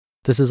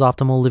This is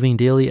Optimal Living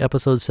Daily,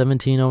 episode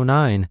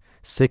 1709,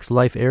 6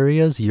 Life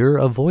Areas You're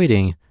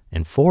Avoiding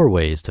and 4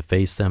 Ways to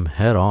Face Them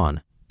Head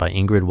On, by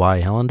Ingrid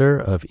Y Helander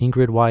of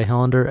Ingrid Y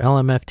Helander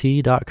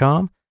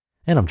LMFT.com.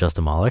 And I'm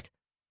Justin Malik.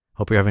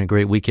 Hope you're having a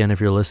great weekend if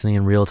you're listening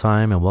in real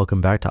time, and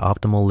welcome back to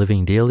Optimal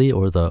Living Daily,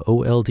 or the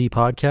OLD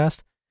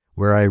podcast,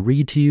 where I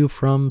read to you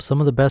from some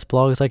of the best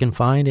blogs I can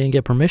find and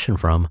get permission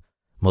from,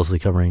 mostly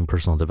covering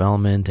personal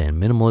development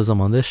and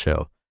minimalism on this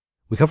show.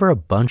 We cover a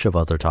bunch of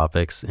other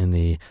topics in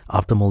the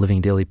Optimal Living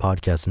Daily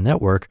podcast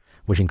network,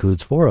 which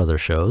includes 4 other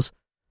shows.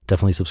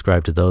 Definitely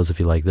subscribe to those if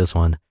you like this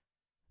one.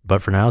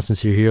 But for now,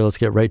 since you're here, let's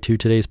get right to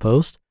today's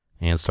post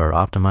and start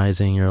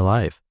optimizing your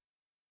life.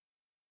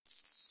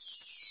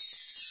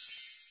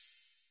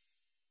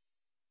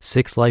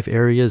 6 Life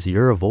Areas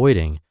You're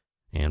Avoiding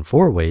and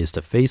 4 Ways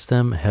to Face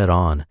Them Head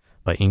On,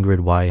 by Ingrid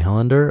Y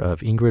Helander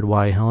of Ingrid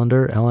Y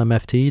Helander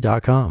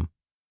LMFT.com.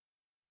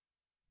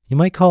 You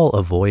might call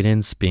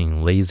avoidance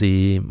being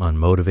lazy,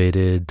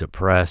 unmotivated,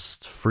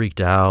 depressed, freaked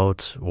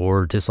out,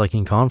 or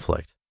disliking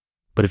conflict.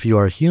 But if you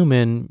are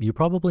human, you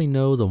probably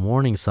know the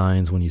warning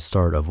signs when you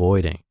start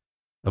avoiding.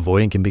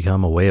 Avoiding can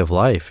become a way of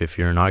life if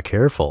you're not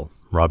careful,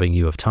 robbing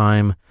you of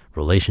time,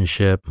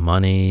 relationship,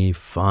 money,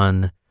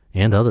 fun,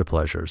 and other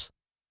pleasures.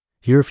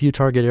 Here are a few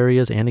target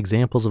areas and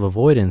examples of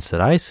avoidance that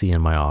I see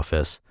in my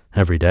office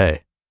every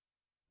day.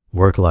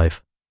 Work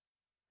life.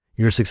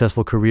 Your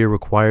successful career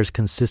requires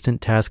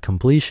consistent task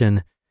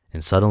completion,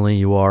 and suddenly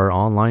you are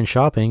online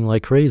shopping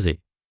like crazy.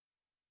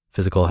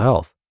 Physical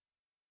health.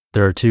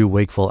 There are 2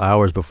 wakeful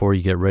hours before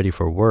you get ready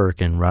for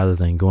work, and rather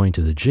than going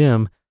to the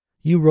gym,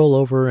 you roll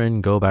over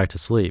and go back to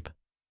sleep.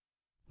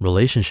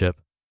 Relationship.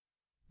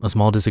 A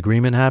small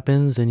disagreement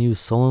happens and you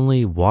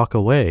sullenly walk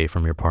away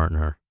from your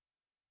partner.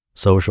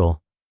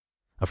 Social.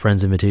 A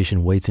friend's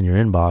invitation waits in your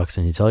inbox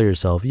and you tell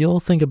yourself you'll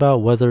think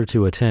about whether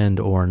to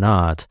attend or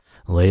not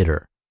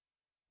later.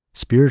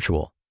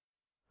 Spiritual.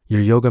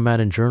 Your yoga mat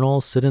and journal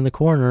sit in the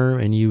corner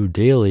and you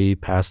daily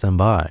pass them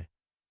by.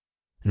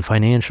 And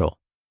financial.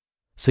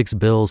 6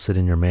 bills sit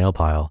in your mail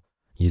pile.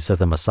 You set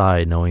them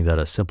aside knowing that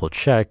a simple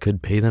check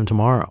could pay them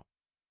tomorrow.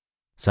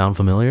 Sound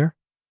familiar?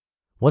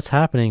 What's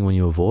happening when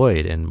you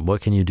avoid, and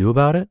what can you do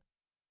about it?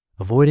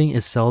 Avoiding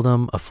is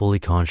seldom a fully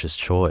conscious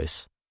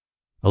choice.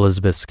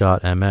 Elizabeth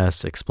Scott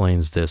MS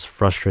explains this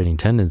frustrating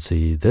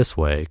tendency this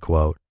way,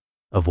 quote,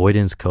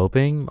 "Avoidance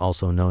coping,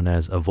 also known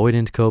as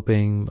avoidant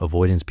coping,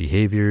 avoidance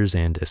behaviors,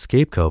 and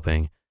escape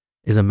coping,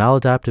 is a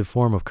maladaptive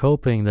form of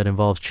coping that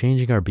involves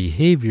changing our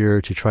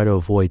behavior to try to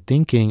avoid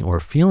thinking or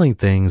feeling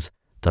things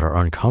that are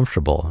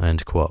uncomfortable,"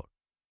 end quote.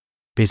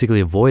 Basically,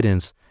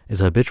 avoidance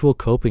is a habitual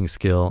coping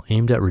skill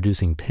aimed at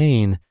reducing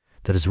pain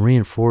that is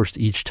reinforced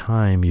each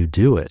time you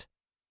do it.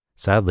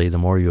 Sadly, the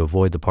more you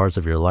avoid the parts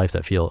of your life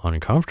that feel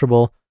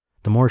uncomfortable,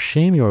 the more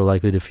shame you are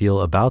likely to feel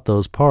about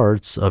those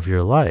parts of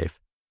your life.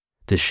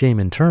 This shame,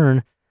 in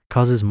turn,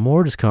 causes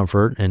more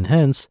discomfort and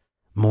hence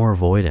more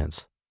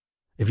avoidance.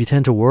 If you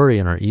tend to worry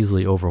and are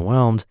easily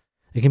overwhelmed,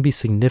 it can be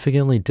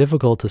significantly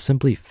difficult to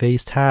simply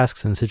face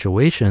tasks and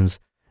situations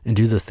and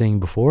do the thing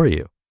before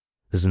you.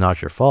 This is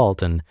not your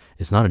fault, and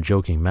it's not a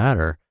joking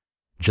matter.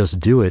 Just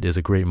do it is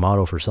a great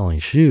motto for selling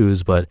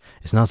shoes, but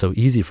it's not so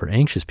easy for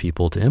anxious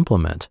people to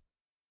implement.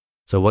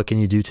 So what can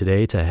you do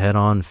today to head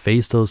on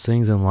face those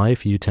things in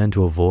life you tend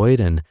to avoid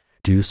and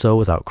do so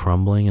without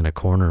crumbling in a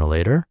corner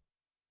later?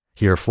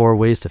 Here are 4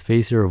 ways to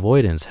face your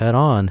avoidance head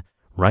on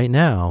right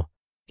now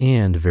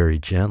and very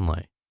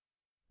gently.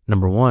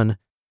 Number 1,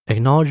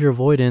 acknowledge your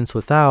avoidance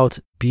without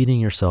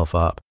beating yourself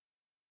up.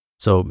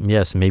 So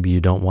yes, maybe you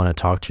don't want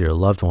to talk to your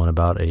loved one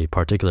about a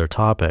particular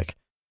topic.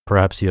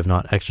 Perhaps you have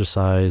not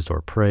exercised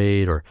or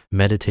prayed or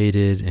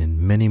meditated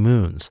in many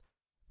moons.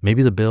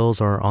 Maybe the bills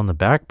are on the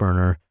back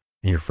burner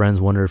and your friends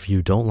wonder if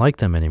you don't like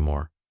them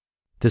anymore.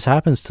 This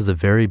happens to the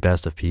very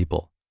best of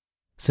people.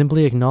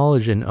 Simply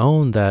acknowledge and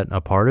own that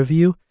a part of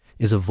you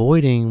is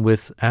avoiding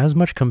with as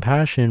much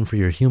compassion for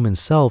your human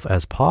self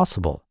as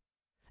possible.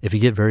 If you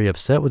get very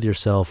upset with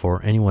yourself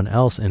or anyone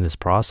else in this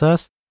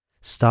process,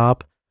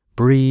 stop,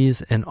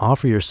 breathe, and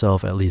offer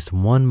yourself at least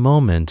 1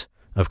 moment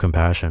of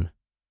compassion.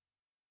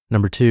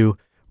 Number 2,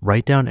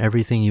 write down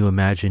everything you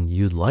imagine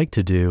you'd like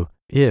to do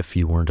if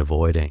you weren't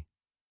avoiding.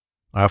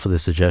 I offer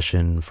this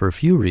suggestion for a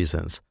few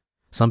reasons.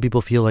 Some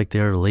people feel like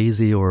they're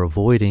lazy or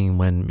avoiding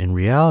when in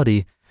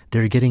reality,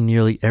 they're getting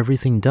nearly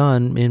everything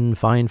done in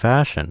fine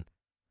fashion.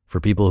 For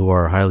people who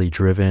are highly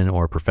driven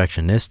or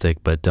perfectionistic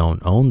but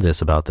don't own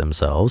this about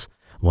themselves,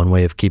 one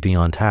way of keeping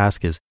on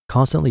task is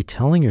constantly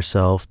telling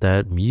yourself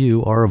that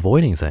you are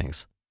avoiding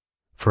things.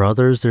 For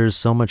others, there's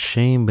so much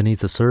shame beneath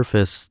the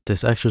surface,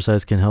 this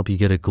exercise can help you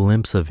get a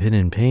glimpse of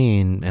hidden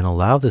pain and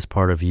allow this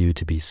part of you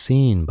to be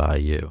seen by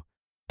you.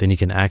 Then you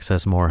can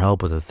access more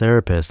help with a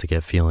therapist to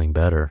get feeling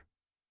better.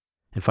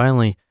 And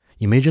finally,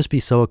 you may just be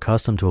so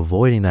accustomed to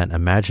avoiding that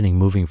imagining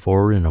moving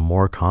forward in a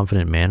more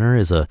confident manner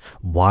is a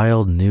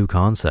wild new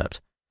concept.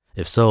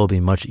 If so, it'll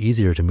be much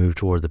easier to move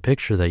toward the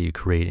picture that you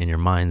create in your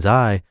mind's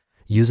eye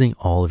using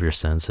all of your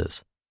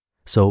senses.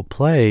 So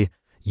play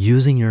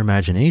using your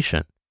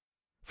imagination.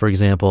 For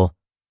example,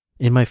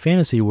 In my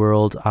fantasy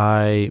world,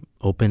 I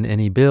open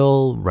any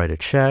bill, write a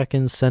check,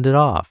 and send it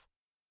off.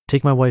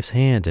 Take my wife's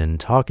hand and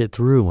talk it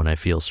through when I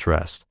feel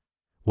stressed.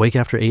 Wake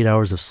after 8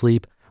 hours of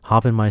sleep,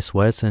 hop in my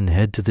sweats, and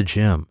head to the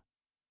gym.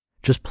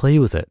 Just play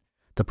with it.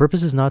 The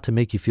purpose is not to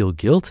make you feel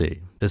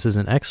guilty. This is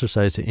an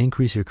exercise to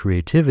increase your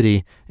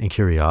creativity and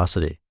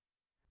curiosity.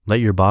 Let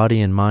your body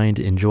and mind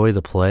enjoy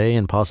the play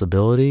and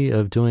possibility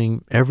of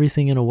doing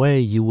everything in a way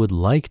you would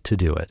like to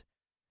do it.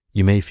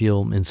 You may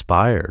feel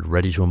inspired,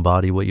 ready to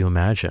embody what you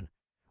imagine,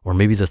 or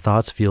maybe the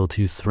thoughts feel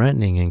too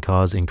threatening and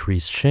cause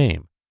increased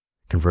shame.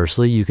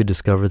 Conversely, you could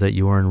discover that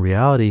you are in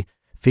reality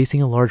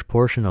facing a large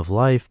portion of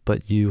life,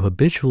 but you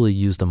habitually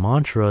use the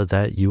mantra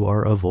that you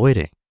are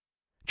avoiding.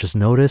 Just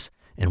notice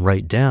and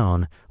write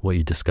down what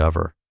you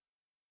discover.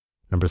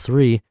 Number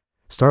 3,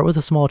 start with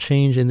a small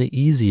change in the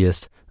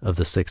easiest of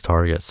the 6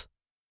 targets.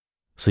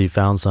 So you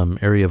found some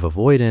area of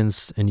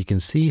avoidance and you can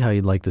see how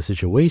you'd like the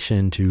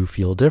situation to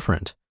feel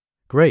different.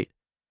 Great.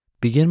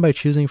 Begin by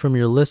choosing from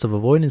your list of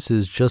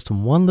avoidances just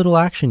one little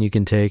action you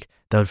can take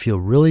that would feel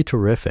really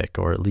terrific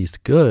or at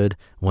least good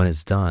when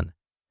it's done.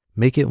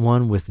 Make it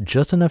one with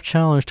just enough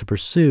challenge to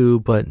pursue,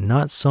 but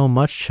not so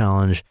much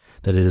challenge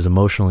that it is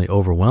emotionally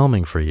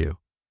overwhelming for you.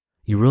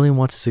 You really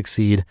want to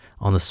succeed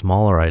on the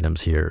smaller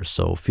items here,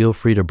 so feel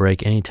free to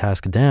break any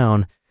task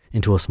down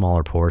into a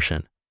smaller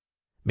portion.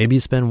 Maybe you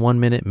spend 1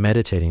 minute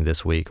meditating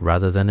this week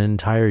rather than an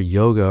entire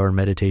yoga or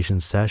meditation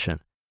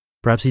session.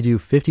 Perhaps you do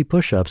 50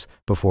 push-ups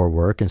before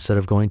work instead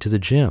of going to the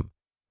gym.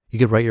 You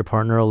could write your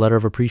partner a letter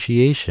of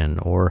appreciation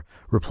or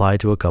reply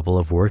to a couple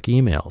of work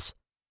emails.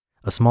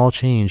 A small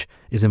change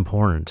is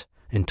important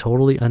and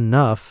totally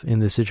enough in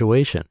this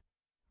situation.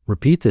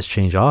 Repeat this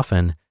change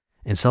often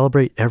and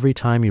celebrate every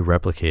time you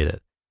replicate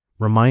it.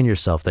 Remind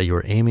yourself that you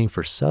are aiming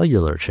for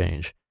cellular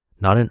change,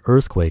 not an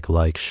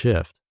earthquake-like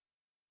shift.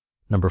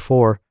 Number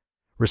 4,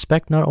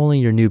 respect not only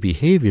your new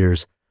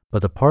behaviors,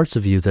 but the parts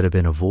of you that have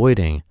been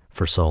avoiding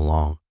for so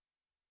long.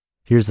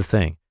 Here's the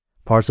thing.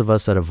 Parts of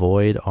us that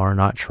avoid are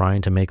not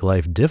trying to make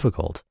life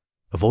difficult.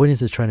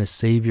 Avoidance is trying to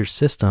save your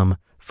system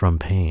from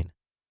pain.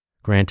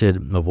 Granted,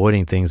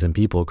 avoiding things and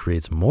people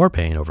creates more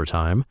pain over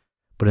time,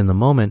 but in the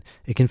moment,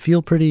 it can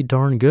feel pretty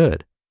darn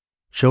good.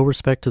 Show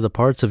respect to the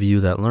parts of you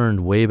that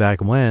learned way back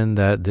when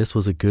that this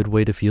was a good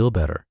way to feel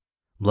better.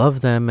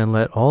 Love them and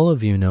let all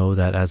of you know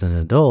that as an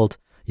adult,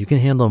 you can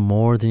handle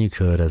more than you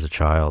could as a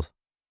child.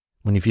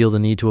 When you feel the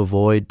need to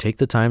avoid, take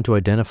the time to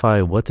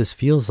identify what this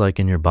feels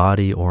like in your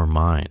body or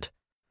mind.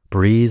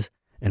 Breathe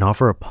and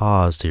offer a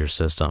pause to your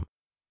system.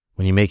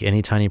 When you make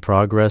any tiny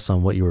progress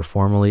on what you were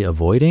formerly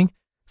avoiding,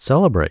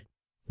 celebrate.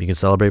 You can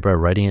celebrate by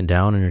writing it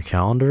down on your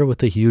calendar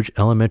with a huge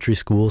elementary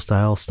school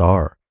style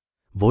star.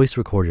 Voice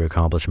record your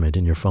accomplishment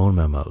in your phone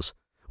memos,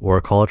 or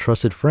call a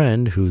trusted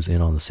friend who's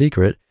in on the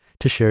secret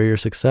to share your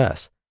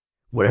success.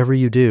 Whatever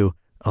you do,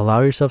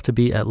 allow yourself to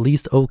be at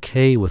least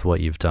okay with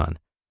what you've done.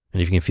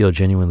 And if you can feel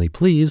genuinely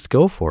pleased,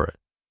 go for it.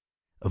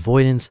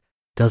 Avoidance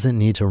doesn't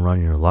need to run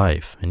your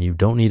life, and you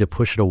don't need to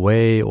push it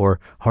away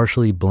or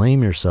harshly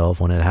blame yourself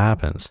when it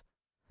happens.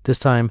 This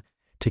time,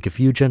 take a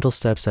few gentle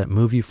steps that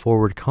move you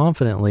forward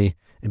confidently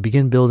and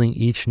begin building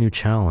each new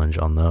challenge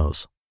on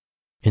those.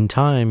 In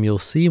time, you'll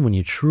see when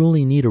you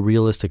truly need a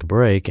realistic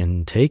break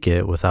and take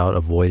it without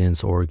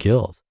avoidance or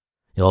guilt.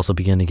 You'll also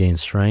begin to gain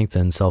strength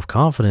and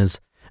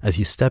self-confidence as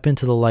you step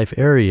into the life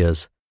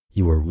areas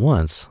you were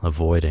once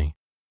avoiding.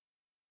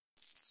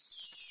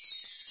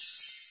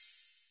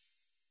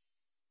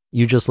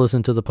 You just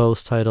listened to the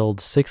post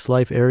titled 6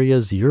 Life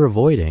Areas You're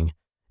Avoiding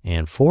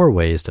and 4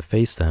 Ways to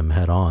Face Them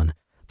Head On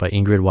by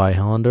Ingrid Y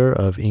Helander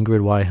of Ingrid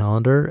Y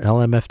Helander,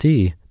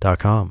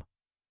 LMFT.com.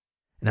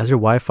 And as your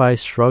Wi-Fi is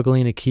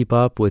struggling to keep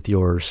up with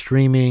your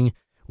streaming,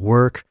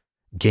 work,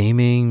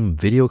 gaming,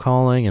 video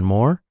calling, and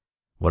more,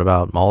 what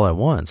about all at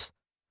once?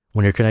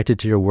 When you're connected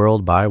to your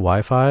world by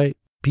Wi-Fi,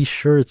 be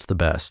sure it's the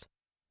best.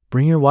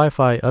 Bring your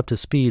Wi-Fi up to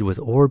speed with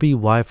Orbi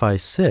WiFi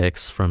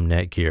 6 from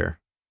NETGEAR.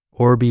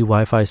 Orbi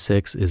WiFi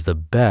 6 is the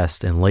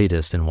best and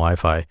latest in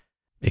Wi-Fi.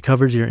 It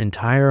covers your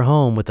entire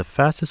home with the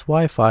fastest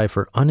Wi-Fi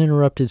for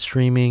uninterrupted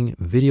streaming,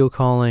 video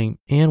calling,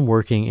 and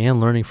working and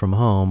learning from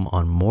home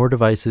on more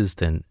devices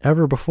than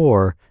ever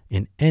before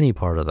in any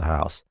part of the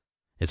house.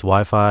 It's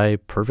Wi-Fi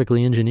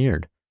perfectly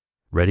engineered.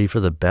 Ready for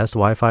the best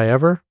Wi-Fi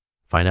ever?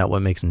 Find out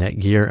what makes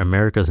NETGEAR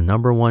America's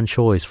 #1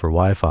 choice for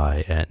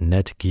Wi-Fi at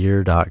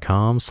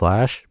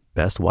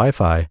netgear.com/best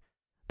Wi-Fi.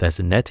 That's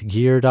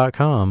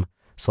netgear.com/best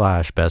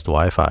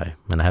Wi-Fi.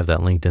 And I have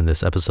that linked in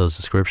this episode's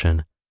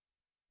description.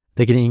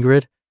 Thank you to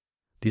Ingrid.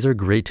 These are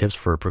great tips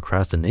for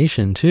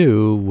procrastination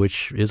too,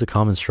 which is a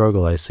common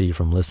struggle I see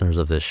from listeners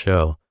of this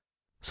show.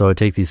 So I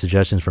take these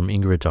suggestions from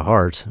Ingrid to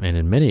heart, and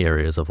in many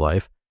areas of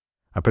life.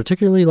 I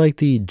particularly like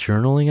the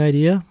journaling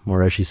idea,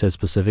 or as she said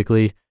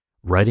specifically,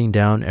 writing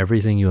down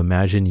everything you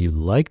imagine you'd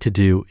like to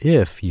do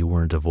if you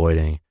weren't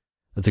avoiding.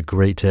 That's a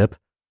great tip.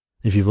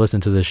 If you've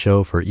listened to this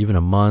show for even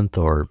a month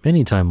or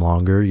any time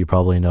longer, you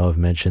probably know I've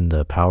mentioned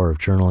the power of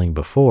journaling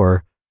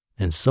before,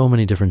 and so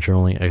many different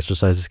journaling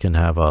exercises can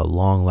have a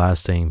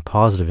long-lasting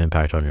positive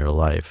impact on your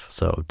life.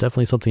 So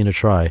definitely something to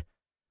try.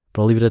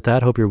 But I'll leave it at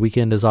that. Hope your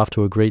weekend is off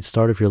to a great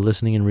start if you're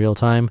listening in real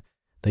time.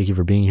 Thank you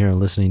for being here and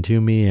listening to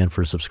me and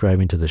for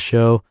subscribing to the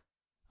show.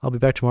 I'll be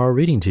back tomorrow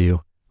reading to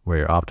you where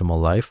your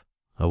optimal life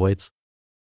awaits.